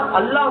போறாங்க,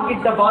 அல்லாஹ்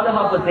கிட்ட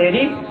பாதுகாப்பு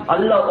தேடி.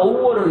 அல்லாஹ்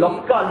ஒவ்வொரு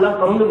லொக்க அல்லாஹ்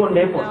திறந்து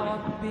கொண்டே போறான்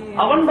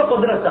அவன்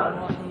குதிரத்தால்.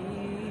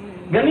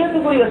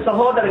 கண்ணியத்துக்குரிய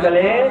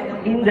சகோதரர்களே,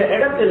 இந்த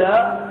இடத்துல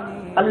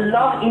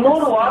அல்லாஹ்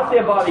இன்னொரு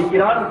வார்த்தையை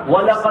பாவிக்கிறான்,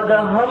 வலகத்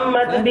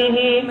ஹம்மத்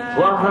பிஹி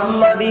வ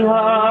ஹம்ம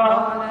பிஹா.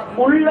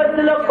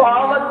 உள்ளத்துல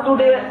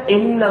பாவத்துடைய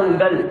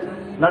எண்ணங்கள்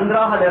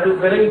நன்றாக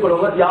விலகிக்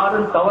கொள்ளுங்க,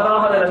 யாரும்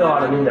தவறாக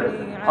விலகுவாங்க. இந்த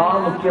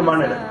முக்கியமான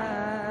இடம்.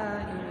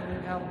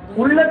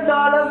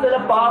 உள்ளத்தால சில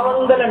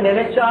பாவங்களை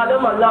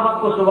நினைச்சாலும் அல்லாஹ்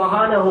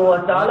சுப்ஹானஹு வ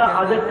தஆலா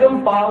அதுக்கும்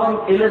பாவம்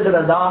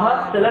எழுதுறதாக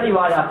சில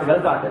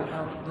ரிவாயாத்துகள் காட்டுது.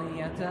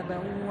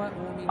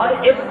 அது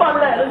எப்ப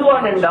அல்ல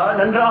எழுதுவான் என்றால்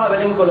நன்றாக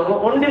விளங்கிக் கொள்ளுங்க.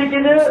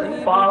 ஒன்றிருக்குது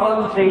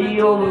பாவம்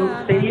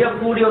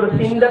செய்யக்கூடிய ஒரு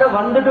சிந்தனை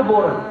வந்துட்டு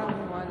போறது.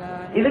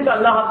 இதுக்கு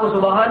அல்லாஹ்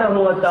சுப்ஹானஹு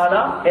வ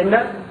தஆலா என்ன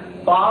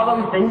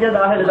பாவம்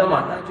செஞ்சதாக எழுத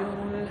மாட்டார்.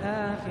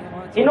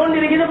 இன்னொன்று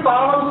இருக்குது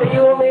பாவம்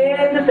செய்வோமே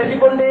என்று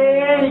சொல்லிக்கொண்டே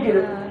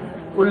இருக்குது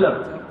உள்ளம்,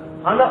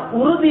 ஆனா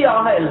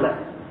உறுதியாக இல்லை.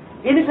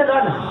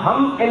 இதுக்குதான்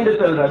ஹம் என்று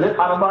சொல்றது,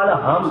 அரபால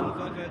ஹம்.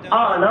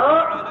 ஆனா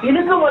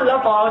இதுக்கும் அல்ல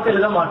பாவத்தை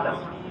எழுத மாட்டார்.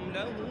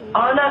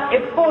 ஆனா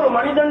எப்போ ஒரு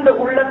மனிதன்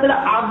உள்ளத்துல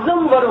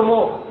அகம் வருமோ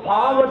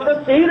பாவத்தை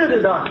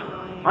செய்யறதுதான்.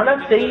 ஆனா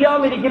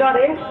செய்யாம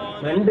இருக்கிறாரே,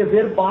 2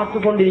 பேர் பார்த்து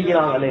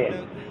கொண்டிருக்கிறாங்களே,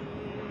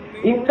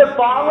 இந்த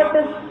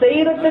பாவத்தை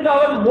செய்யறதுக்கு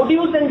அவர்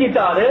முடிவு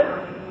செஞ்சிட்டாரு,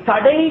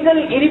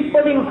 தடைகள்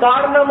இருப்பதின்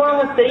காரணமாக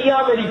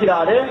செய்யாம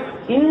இருக்கிறாரு.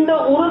 இந்த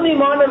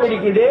உறுதிமானம்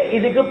இருக்குது,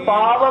 இதுக்கு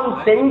பாவம்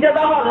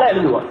செஞ்சதாக அல்ல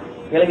எழுதுவார்.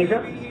 விளங்கிட்ட?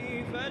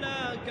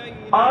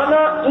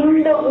 ஆனா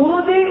இந்த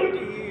உறுதி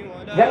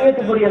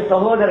கண்ணியத்துக்குரிய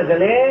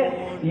சகோதரர்களே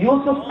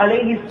யூசுப்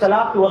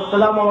அலைஹிஸ்ஸலாத்து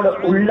வஸ்ஸலாம் அவரோட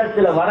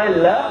உள்ளத்துல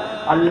வரல.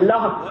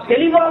 அல்லாஹ்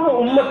தெளிவாக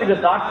உம்மத்துக்கு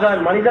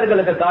காட்டுறான்,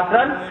 மனிதர்களுக்கு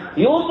காட்டுறான்.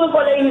 யூசுப்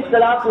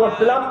அலைஹிஸ்ஸலாத்து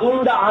வஸ்ஸலாம்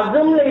இந்த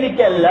அஸம்ல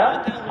இருக்கல்ல,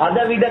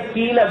 அதை விட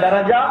கீழே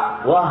தரஜா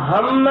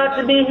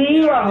வஹம்மத் பிஹி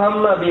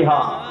வஹம்ம பிஹா.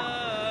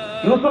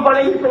 யூசுப்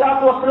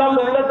அலைஹிஸ்ஸலாத்து வஸ்ஸலாம்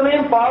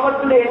உள்ளத்திலேயும்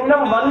பாவத்துடைய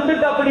எண்ணம்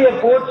வந்துட்டு அப்படியே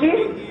போச்சு,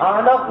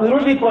 ஆனா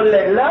உறுதி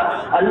கொள்ளல.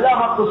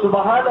 அல்லாஹ்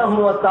சுப்ஹானஹு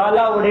வ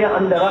தஆலாவுடைய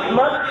அந்த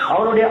ரஹ்மத்,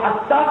 அவருடைய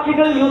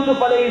அத்தாட்சிகள்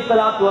யூசுப்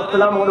அலைஹிஸ்ஸலாத்து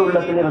வஸ்ஸலாம்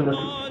உள்ளத்தில்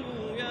இருந்தது.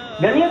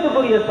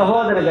 கண்ணியத்துக்குரிய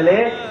சகோதரர்களே,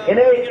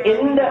 எனவே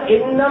எந்த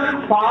எண்ணம்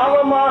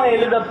பாவமாக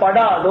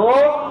எழுதப்படாதோ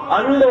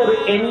அந்த ஒரு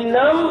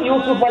எண்ணம்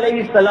யூசுப்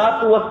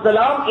அலைஹிஸ்ஸலாத்து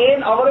வஸ்ஸலாம்,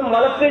 ஏன் அவரும்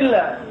மலக்கு இல்ல,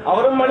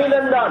 அவரும்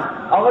மனிதன் தான்,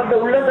 அவருடைய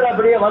உள்ளத்துல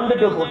அப்படியே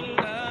வந்துட்டு போச்சு.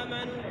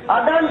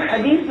 அதான்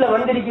ஹதீஸ்ல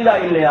வந்திருக்கிறா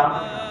இல்லையா,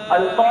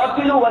 அல்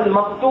காத்திலு வல்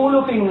மக்தூலு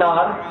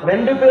பின்னார்,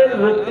 2 பேர்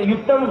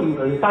யுத்தம்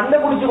சண்டை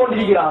குடிச்சு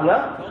கொண்டிருக்கிறாங்க.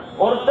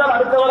 ஒருத்தர்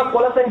அடுத்தவரை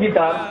கொலை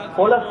செஞ்சிட்டார்,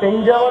 கொலை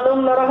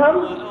செஞ்சவனும் நரகம்,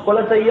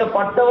 கொலை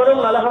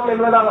செய்யப்பட்டவரும் நரகம்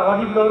என்பதாக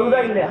ஹதீஸ்ல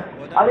வருதா இல்லையா?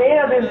 அதே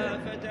அது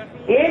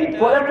ஏன்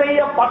கொலை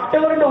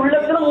செய்யப்பட்டவருடைய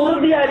உள்ளத்திலும்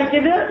உறுதியா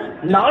இருக்குது,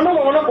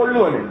 நானும் அவனை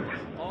கொல்லுவேன்.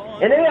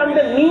 எனவே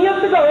அந்த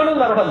நீயத்துக்கு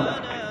அவனும் நரகம் தான்.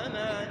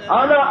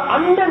 ஆனா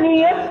அந்த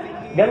நீயத்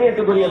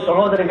கண்ணியத்துக்குரிய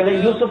சகோதரர்களை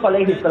யூசுப்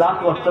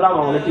அலைஹிஸ்ஸலாத்து வஸ்ஸலாம்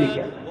அவங்களுக்கு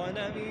இருக்க.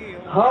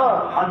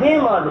 அதே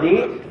மாதிரி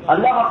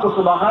அல்லாஹ்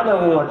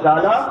சுப்ஹானஹு வ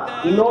தஆலா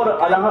இன்னொரு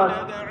அழகா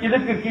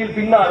இதுக்கு கீழ்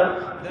பின்னால்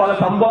பல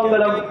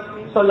சம்பவங்களும்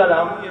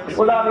சொல்லலாம்.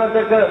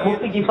 உதாரணத்துக்கு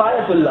முஃப்தி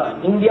கிஃபாயத்துல்லா,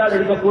 இந்தியாவில்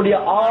இருக்கக்கூடிய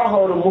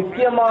ஒரு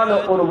முக்கியமான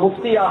ஒரு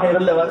முஃப்தியாக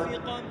இருந்தவர்.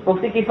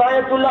 முஃப்தி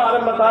கிஃபாயத்துல்லா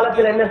ஆரம்ப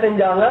காலத்தில் என்ன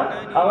செஞ்சாங்க,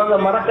 அவங்க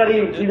மரக்கறி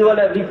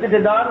இதுவரை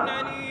வித்துட்டு தான்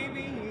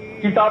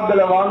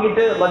கிதாப்களை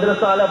வாங்கிட்டு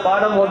மദ്രസാல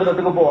பாடம்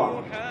ஓதுறதுக்கு போவாங்க.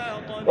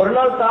 ஒரு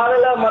நாள்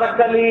காலையில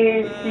மரக்கறி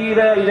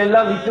கீரை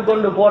இதெல்லாம் விற்று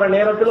கொண்டு போற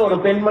நேரத்துல ஒரு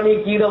பெண்மணி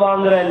கீரை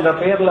வாங்குற என்ற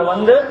பெயர்ல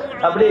வந்து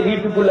அப்படியே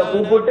வீட்டுக்குள்ள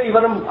கூப்பிட்டு,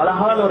 இவரும்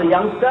அழகான ஒரு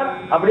யங்ஸ்டர்,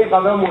 அப்படியே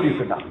கதவை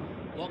மூடிட்டுட்டான்.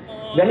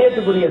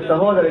 கண்ணியத்துக்குரிய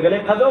சகோதரர்களே,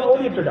 கதவை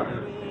மூடிட்டுட்டான்.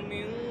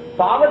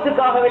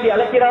 பாவத்துக்காக வேண்டி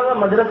அழைக்கிறாங்க.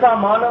 மദ്രസா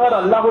மாணவர்,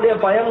 அல்லாஹ்வுடைய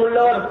பயம்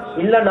உள்ளவர்,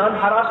 இல்ல நான்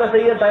ஹராத்த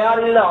செய்ய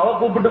தயார் இல்ல, அவ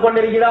கூப்பிட்டு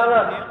கொண்டிருக்கிறாங்க.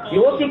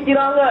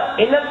 யோசிக்கிறாங்க,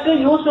 எனக்கு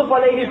யூசுப்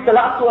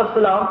அலைஹிஸ்ஸலாத்து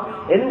வஸ்ஸலாம்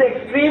எந்த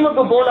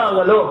எக்ஸ்ட்ரீமுக்கு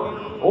போனாங்களோ,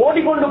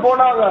 ஓடிக்கொண்டு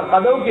போனாங்க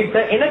கதவு கிட்ட,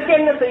 எனக்கு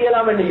என்ன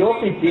செய்யலாம் என்று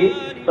யோசிச்சு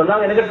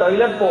சொன்னாங்க, எனக்கு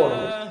டாய்லெட்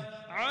போகணும்.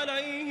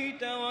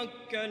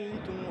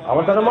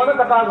 அவசரமான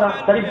கட்டாங்க,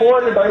 சரி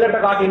போன டாய்லெட்டை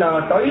காட்டினாங்க.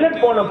 டாய்லெட்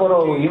போன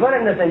போறோம், இவர்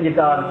என்ன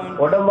செஞ்சிட்டார்,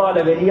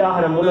 உடம்பால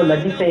வெளியாகிற முழு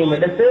நஜீஸையும்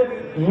எடுத்து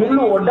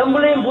முழு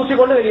உடம்புலையும்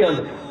பூசிக்கொண்டு வெளியே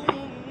வந்து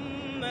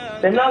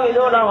சொன்னாங்க,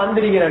 இதோ நான்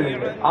வந்திருக்கிறேன்.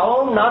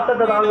 அவன்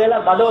நாட்டத்தை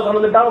தாங்க கதவை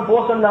திறந்துட்டாங்க, போ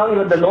சொன்னாங்க.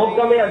 இவருடைய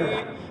நோக்கமே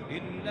அதுதான்.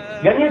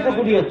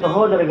 கண்ணியத்துக்குரிய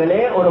சகோதரர்களே,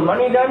 ஒரு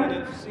மனிதன்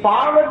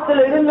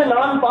பாவத்தில் இருந்து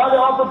நான்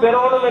பாதுகாப்பு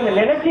பெறணும் என்று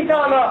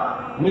நினைச்சிட்டானா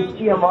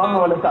நிச்சயமாக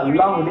அவனுக்கு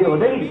அல்லாஹ்வுடைய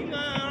உதவி,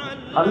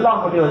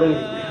 அல்லாஹ்வுடைய உதவி.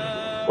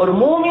 ஒரு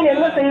மூமின்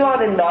என்ன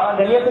செய்வான் என்றால்,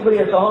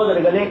 கண்ணியத்துக்குரிய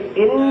சகோதரர்களே,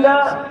 எந்த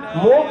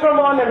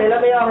மோசமான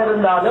நிலைமையாக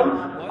இருந்தாலும்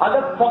அதை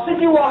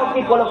பாசிட்டிவ்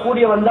ஆக்கி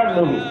கொள்ளக்கூடியவன் தான்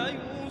மூமின்,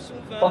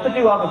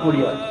 பாசிட்டிவ்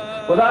ஆக்கக்கூடியவன்.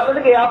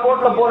 உதாரணத்துக்கு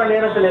ஏர்போர்ட்ல போற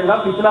நேரத்துல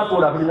எல்லாம் பித்னா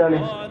கூட,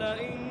 அப்படிதானே,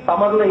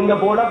 சமர்ல இங்க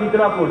போனா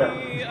பித்னா கூட.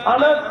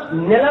 ஆனா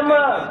நிலைமை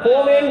போக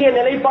வேண்டிய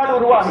நிலைப்பாடு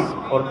உருவாகி,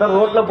 ஒருத்தர்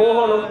ரோட்ல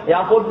போகணும்,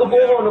 ஏர்போர்ட்டுக்கு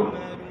போகணும்.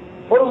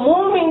 ஒரு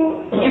மூமின்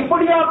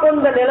இப்படியா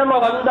கொண்ட நிலைமை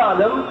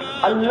வந்தாலும்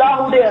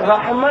அல்லாஹ்வுடைய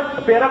ரஹ்மத்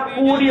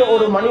பெறக்கூடிய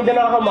ஒரு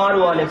மனிதனாக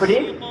மாறுவான். எப்படி?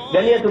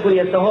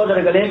 கண்ணியத்துக்குரிய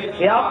சகோதரர்களே,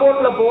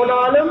 ஏர்போர்ட்ல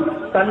போனாலும்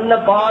தன்னை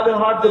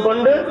பாதுகாத்து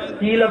கொண்டு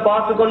கீழே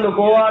பார்த்து கொண்டு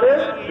போவாரு.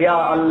 யா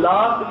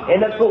அல்லாஹ்,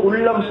 எனக்கு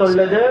உள்ளம்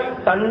சொல்லுது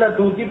கண்ணை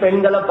தூக்கி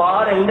பெண்களை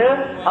பாருங்க,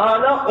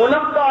 ஆனா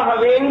உனக்காக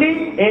வேண்டி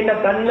என்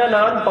கண்ணை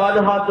நான்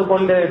பாதுகாத்து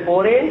கொண்டு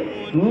போறேன்.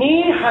 நீ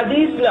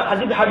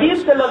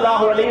ஹதீஸ்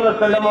ஸல்லல்லாஹு அலைஹி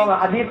வஸல்லம்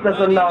ஹதீஸ்ல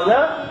சொன்னாங்க,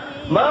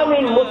 ما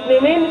من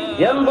مسلم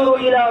ينظر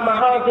إلى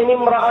محاسن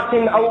امرأة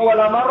أول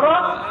مرة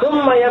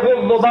ثم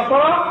يغض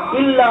بصره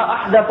إلا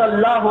أحدث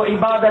الله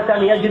عبادة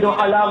يجد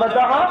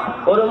حلاوتها.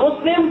 ஒரு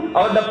முஸ்லிம்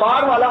அவருடைய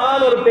பார்வை அழகான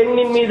ஒரு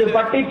பெண்ணின் மீது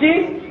பட்டுச்சு,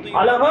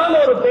 அழகான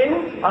ஒரு பெண்,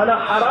 ஆனா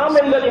ஹராம்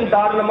என்பதின்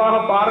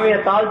காரணமாக பார்வையை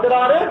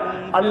தாழ்த்துறாரு.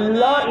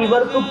 அல்லாஹ்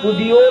இவருக்கு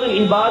புதியோரு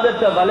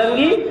இபாதத்தை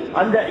வழங்கி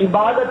அந்த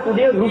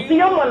இபாதத்துடைய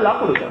ருசியம் அல்லாஹ்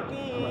கொடுக்கிறார்.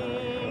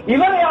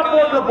 இவர்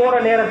ஏர்போர்ட்ல போற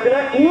நேரத்துல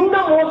இந்த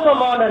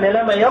மோசமான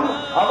நிலைமையும்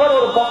அவர்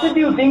ஒரு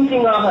பாசிட்டிவ்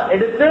திங்கிங்காக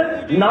எடுத்து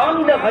நாம்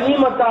இந்த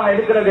கனிமத்தாக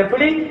எடுக்கிறது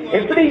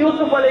எப்படி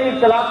யூசுப்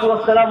அலைஹிஸ்ஸலாத்து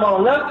வஸ்ஸலாம்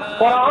அவங்க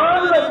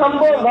குர்ஆன்ல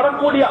சம்பவம்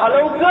வரக்கூடிய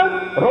அளவுக்கு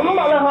ரொம்ப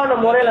அழகான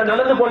முறையில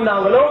நடந்து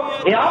கொண்டாங்களோ,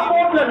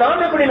 ஏர்போர்ட்ல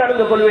நான் எப்படி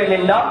நடந்து கொள்வேன்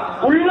என்றா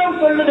உள்ளம்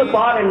சொல்லுது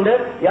பாருண்டு,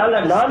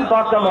 யால நான்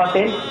பார்க்க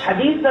மாட்டேன்.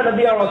 ஹதீஸ்ல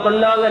நபி அவங்க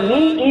சொன்னாங்க, நீ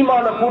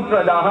ஈமான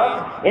கூட்டுறதாக,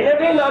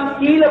 எனவே நான்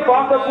கீழே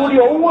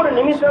பார்க்கக்கூடிய ஒவ்வொரு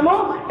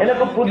நிமிஷமும்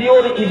எனக்கு புதிய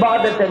ஒரு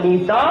இபாதத்தை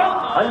நீத்தா,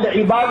 அந்த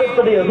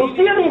இபாதத்துடைய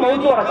ருசியை நீ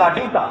மௌத்து வர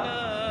காட்டிட்டா.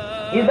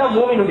 இதுதான்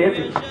மூமினுடைய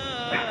சிஸ்டம்.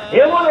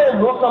 எவ்வளவு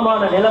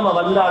மோசமான நிலைமை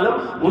வந்தாலும்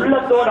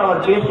உள்ளத்தோடு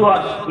அவர்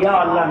பேசுவார், யா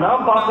அல்லாஹ்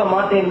நான் பார்க்க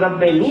மாட்டேன்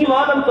ரப்பே, நீ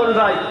வாதம்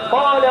சொல்றாய்,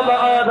 கால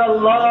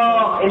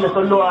மஅதல்லாஹ் என்று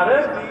சொல்லுவாரு.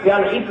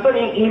 யார் இப்ப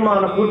நீ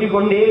ஈமான கூட்டிக்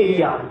கொண்டே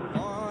இல்லையா?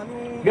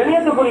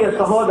 கண்ணியத்துக்குரிய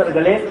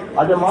சகோதரர்களே,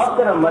 அது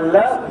மாத்திரமல்ல,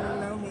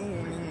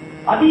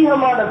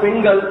 அதிகமான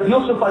பெண்கள்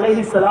யூசுப்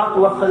அலைஹிஸ்ஸலாத்து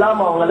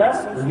வஸ்ஸலாம் அவங்கள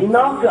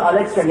ஜினாக்கு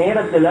அழைச்ச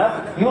நேரத்துல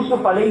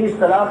யூசுப்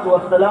அலைஹிஸ்ஸலாத்து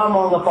வஸ்ஸலாம்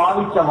அவங்க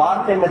பாவிச்ச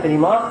வார்த்தை என்ன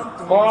தெரியுமா?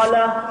 قال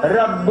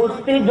رب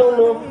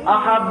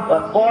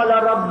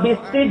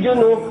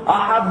السجن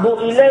احب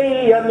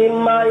الي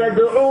مما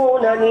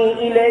يدعونني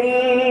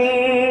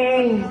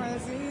اليه.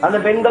 அந்த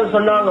பெண்கள்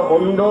சொன்னாங்க,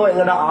 ஒன்றோ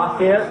எங்கட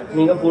ஆசைய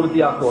நீங்க பூர்த்தி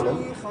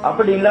ஆக்கணும்,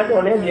 அப்படி இல்லாட்டி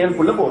உடனே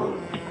ஜெயிலுக்குள்ள போகணும்.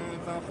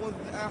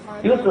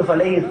 யூசுப்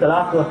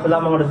அலைஹிஸ்ஸலாத்து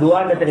வஸ்ஸலாம் அவங்களோட துஆ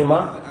என்ன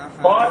தெரியுமா?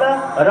 قال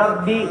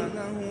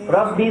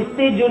ربي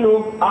السجن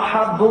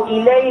احب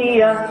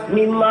الي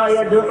مما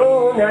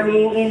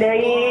يدعونني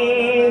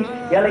اليه.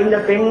 இந்த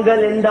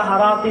பெண்கள் எந்த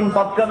ஹராத்தின்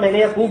பக்கம்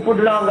என்னைய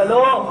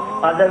கூப்பிடுறாங்களோ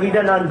அதை விட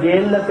நான்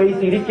ஜெயில போய்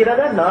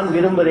இருக்கிறத நான்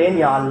விரும்புறேன்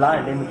யா அல்லாஹ்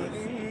என்று.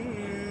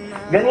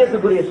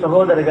 கண்ணியத்துக்குரிய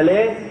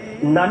சகோதரர்களே,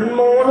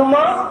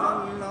 நன்மோனுமா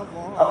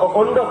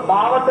ஒன்று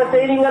பாவத்தை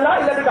செய்றீங்களா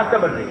இல்லாட்டி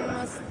கஷ்டப்படுறீங்களா?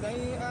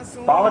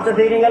 பாவத்தை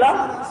செய்றீங்களா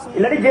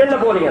இல்லாட்டி ஜெயில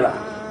போறீங்களா?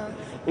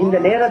 இந்த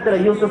நேரத்துல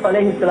யூசுப்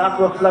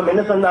அலைஹிஸ்ஸலாத்து வஸ்ஸலாம்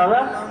என்ன சொன்னாங்க?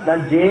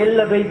 நான்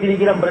ஜெயில போய்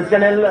திரிக்கிற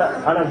பிரச்சனை இல்ல,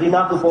 ஆனா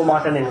ஜினாக்கு போக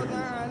மாட்டேன்னு.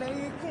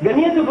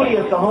 கண்ணியத்துக்குரிய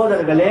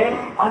சகோதரர்களே,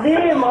 அதே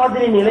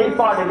மாதிரி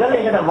நிலைப்பாடுகள்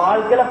எங்களோட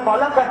வாழ்க்கையில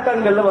பல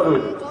கட்டங்கள்ல வருது.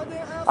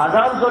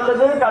 அதான்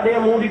சொல்லுது, கதையை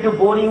மூடிட்டு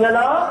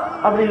போறீங்களா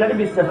அப்படி இல்லாட்டி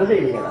பிசினஸ்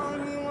செய்றீங்களா?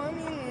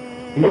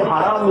 இது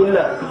ஹராம்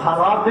இல்ல,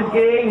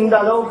 ஹராத்துக்கே இந்த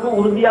அளவுக்கு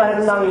உறுதியாக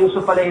இருந்தாங்க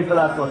யூசுப்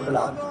அலைஹிஸ்ஸலாத்து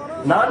வஸ்ஸலாம்.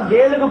 நான்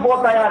ஜெயிலுக்கு போக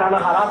தயார், ஆனா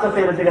ஹராத்தை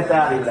செய்யறதுக்கு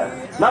தயார் இல்ல.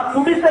 நான்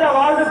குடிசைல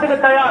வாழ்றதுக்கு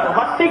தயார்,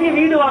 வட்டிக்கு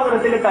வீடு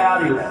வாங்குறதுக்கு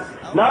தயார் இல்ல.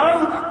 நான்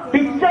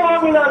பிச்சை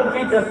வாங்கினாலும்,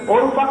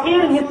 ஒரு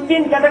ஃபகீர்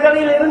மிஸ்கின்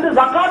கேட்டகரியில இருந்து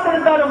ஜகாத்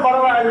எடுத்தாலும்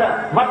பரவாயில்ல,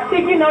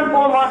 வட்டிக்கு நான்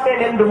போக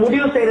மாட்டேன் என்று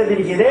முடிவு செய்யறது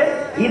இருக்குது.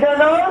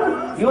 இதனால்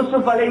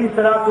யூசுப்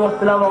அலைஹிஸ்ஸலாத்து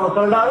வஸ்ஸலாம் அவங்க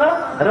சொல்றாங்க,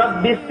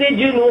 ரப்பி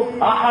ஸிஜ்னு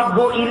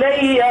அஹப்பு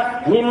இலைய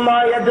மிம்மா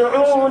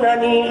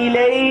யதுஊனனி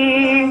இலைஹி.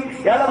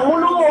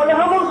 முழு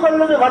உலகமும்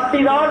சொல்லுது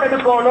வட்டி தான்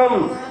எடுக்கணும்,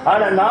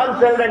 ஆனா நான்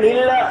சொல்றேன்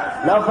இல்ல,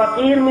 நான்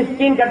ஃபகீர்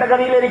மிஸ்கின்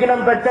கேட்டகரியில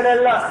இருக்கிறேன், பிரச்சனை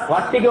இல்ல,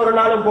 வட்டிக்கு ஒரு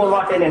நாளும் போக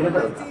மாட்டேன் என்று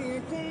சொல்றேன்.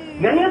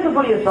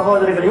 கண்ணியத்துக்குரிய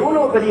சகோதரர்கள்,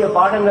 இவ்வளவு பெரிய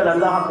பாடங்கள்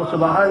அல்லாஹ்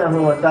சுப்ஹானஹு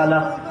வ தஆலா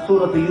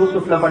சூரத்து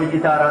யூசுப்ல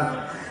படிச்சுட்டாரான்.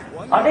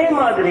 அதே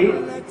மாதிரி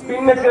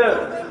பின்னுக்கு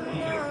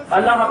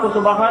அல்லாஹ்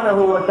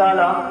சுப்ஹானஹு வ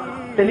தஆலா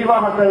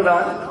தெளிவாக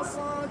சொல்றான்,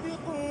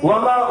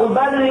 وما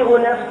أبرئ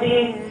نفسي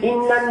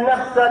إن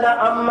النفس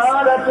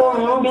لأمارة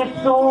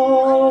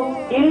بالسوء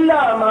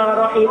إلا ما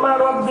رحم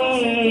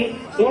ربي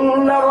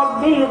إن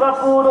ربي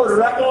غفور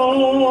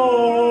رحيم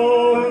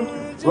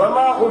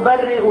وما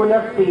أبرئ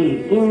نفسي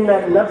إن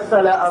النفس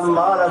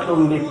لأمارة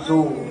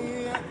بالسوء.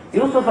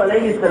 யூசுப்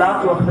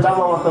அலைஹிஸ்ஸலாத்து வஸ்ஸலாம்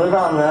அவங்க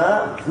சொல்றாங்க,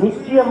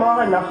 நிச்சயமாக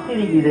நஃப்ஸ்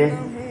இருக்குது,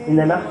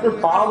 இந்த நஃப்ஸ்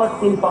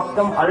பாவத்தின்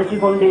பக்கம் அழைச்சி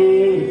கொண்டே.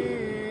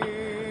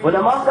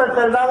 உலமாக்கள்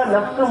சொல்றாங்க,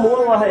 நஃப்ஸ்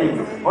மூணு வகை.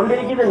 ஒன்று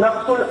இருக்குது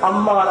நஃப்ஸுல்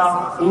அம்மாரா,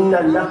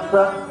 இன்னல் நஃப்ஸ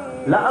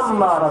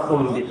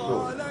லஅம்மாரத்தும் பிஸ்ஸூ.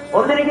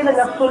 ஒன்று இருக்குது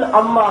நஃப்ஸுல்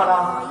அம்மாரா.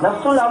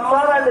 நஃப்ஸுல்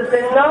அம்மாரா என்று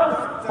சொன்னால்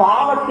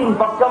பாவத்தின்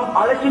பக்கம்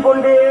அழைச்சி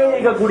கொண்டே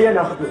இருக்கக்கூடிய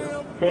நஃப்ஸ்.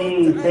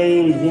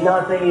 செய் ஜினா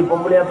செய்,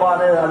 பொம்பளைய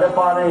பாரு, அதை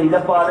பாரு, இதை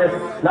பாரு,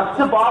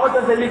 நஃப்ஸ் பாவத்தை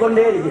சொல்லிக்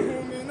கொண்டே இருக்கு.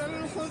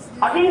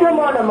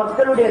 அதிகமான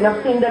மக்களுடைய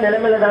நஃப்ஸ் இந்த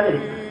நிலைமையில தான்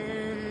இருக்கு.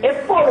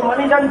 எப்போ ஒரு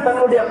மனிதன்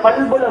தன்னுடைய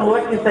பண்புல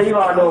முயற்சி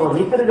செய்வானோ,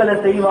 நிகழ்களை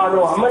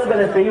செய்வானோ,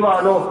 அமல்களை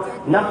செய்வானோ,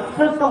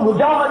 நஃப்ஸுக்கு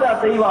முஜாஹதா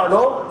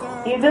செய்வானோ,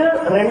 இது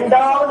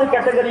இரண்டாவது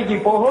கேட்டகரிக்கு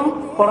போகும்.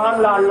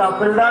 குர்ஆன்ல அல்லாஹ்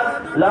சொல்றான்,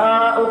 லா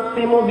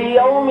உக்ஸிமு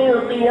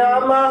பியௌமில்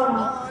கியாமா.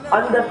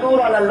 அந்த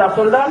சூரால அல்லாஹ்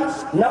சொல்றான்,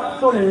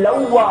 நஃப்ஸுல்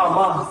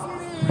லவ்வாமா,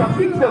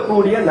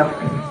 சபிக்கக்கூடிய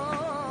நஃப்ஸ்.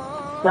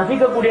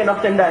 சபிக்கக்கூடிய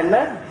நஃப்ஸ் என்ன?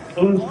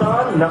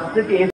 இன்சான் நஃப்ஸுக்கு